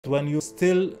When you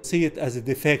still see it as a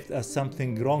defect, as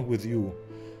something wrong with you,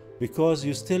 because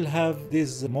you still have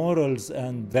these morals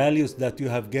and values that you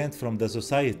have gained from the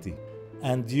society,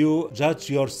 and you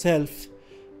judge yourself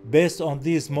based on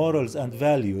these morals and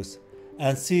values,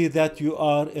 and see that you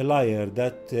are a liar,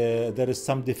 that there is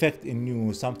some defect in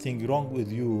you, something wrong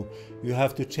with you, you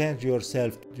have to change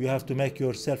yourself, you have to make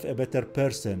yourself a better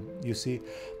person, you see.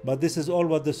 But this is all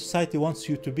what the society wants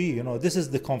you to be, you know, this is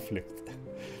the conflict.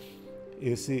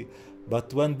 You see,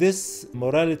 but when this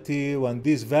morality, when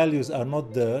these values are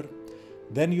not there,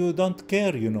 then you don't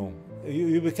care, you know.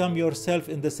 You become yourself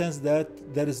in the sense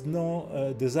that there is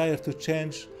no desire to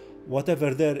change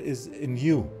whatever there is in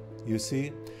you, you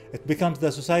see. It becomes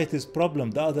the society's problem,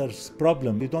 the other's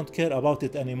problem. You don't care about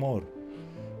it anymore.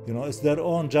 You know, it's their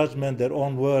own judgment, their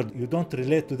own word. You don't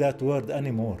relate to that word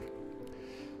anymore.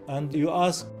 And you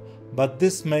ask, but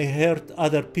this may hurt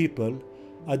other people.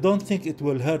 I don't think it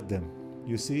will hurt them.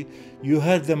 You see, you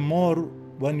hurt them more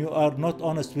when you are not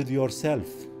honest with yourself.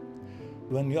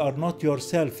 When you are not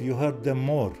yourself, you hurt them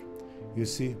more, you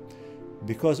see,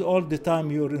 because all the time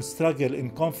you're in struggle,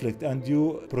 in conflict, and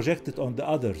you project it on the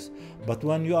others. But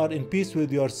when you are in peace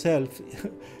with yourself,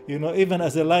 you know, even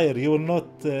as a liar, you will not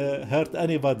hurt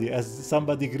anybody. As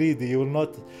somebody greedy, you will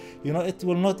not, you know, it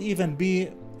will not even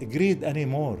be greed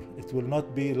anymore. It will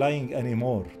not be lying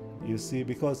anymore, you see,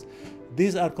 because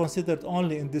these are considered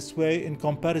only in this way in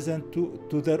comparison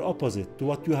to their opposite, to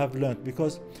what you have learned,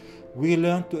 because we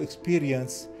learn to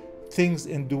experience things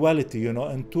in duality, you know,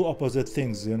 and two opposite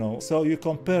things, you know. So you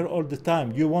compare all the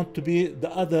time. You want to be the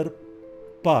other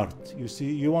part, you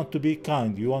see. You want to be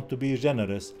kind, you want to be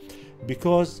generous,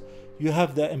 because you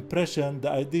have the impression,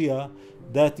 the idea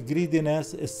that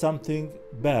greediness is something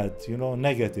bad, you know,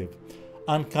 negative.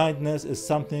 Unkindness is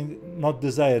something not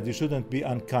desired. You shouldn't be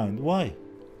unkind. Why?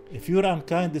 If you're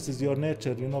unkind, this is your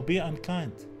nature, you know, be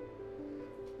unkind.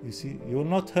 You see, you will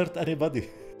not hurt anybody.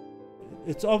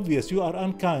 It's obvious you are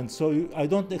unkind, so I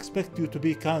don't expect you to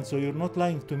be kind, so you're not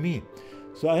lying to me.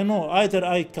 So I know either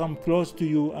I come close to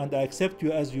you and I accept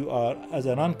you as you are, as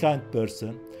an unkind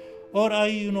person, or I,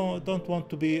 you know, don't want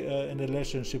to be in a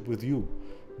relationship with you.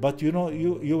 But you know,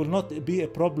 you will not be a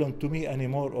problem to me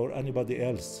anymore or anybody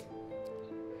else.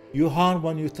 You harm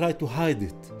when you try to hide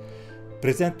it.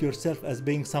 Present yourself as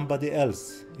being somebody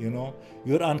else, you know.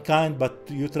 You're unkind, but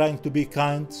you're trying to be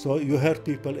kind, so you hurt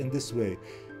people in this way.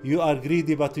 You are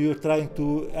greedy, but you're trying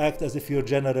to act as if you're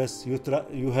generous.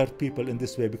 You hurt people in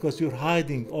this way because you're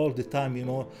hiding all the time, you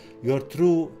know, your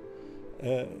true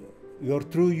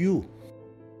you.